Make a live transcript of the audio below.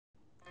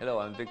Hello,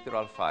 I'm Victor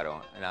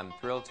Alfaro, and I'm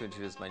thrilled to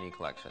introduce my new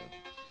collection.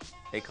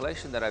 A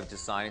collection that I've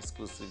designed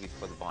exclusively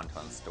for the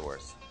Bonton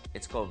stores.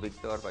 It's called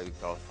Victor by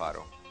Victor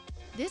Alfaro.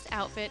 This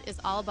outfit is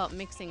all about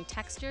mixing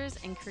textures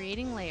and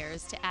creating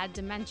layers to add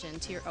dimension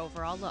to your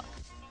overall look.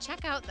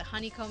 Check out the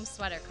honeycomb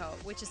sweater coat,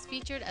 which is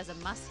featured as a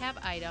must-have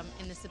item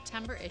in the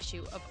September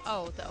issue of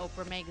the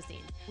Oprah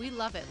Magazine. We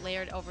love it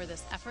layered over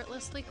this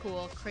effortlessly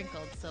cool,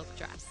 crinkled silk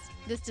dress.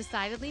 This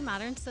decidedly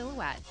modern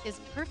silhouette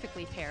is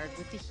perfectly paired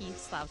with the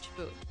Heath slouch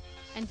boot.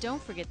 And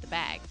don't forget the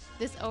bag.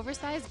 This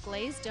oversized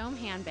glazed dome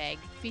handbag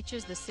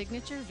features the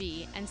signature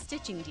V and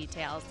stitching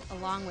details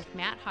along with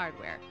matte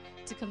hardware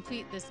to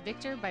complete this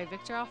Victor by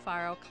Victor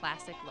Alfaro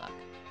classic look.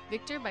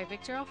 Victor by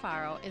Victor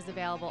Alfaro is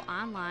available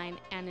online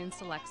and in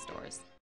select stores.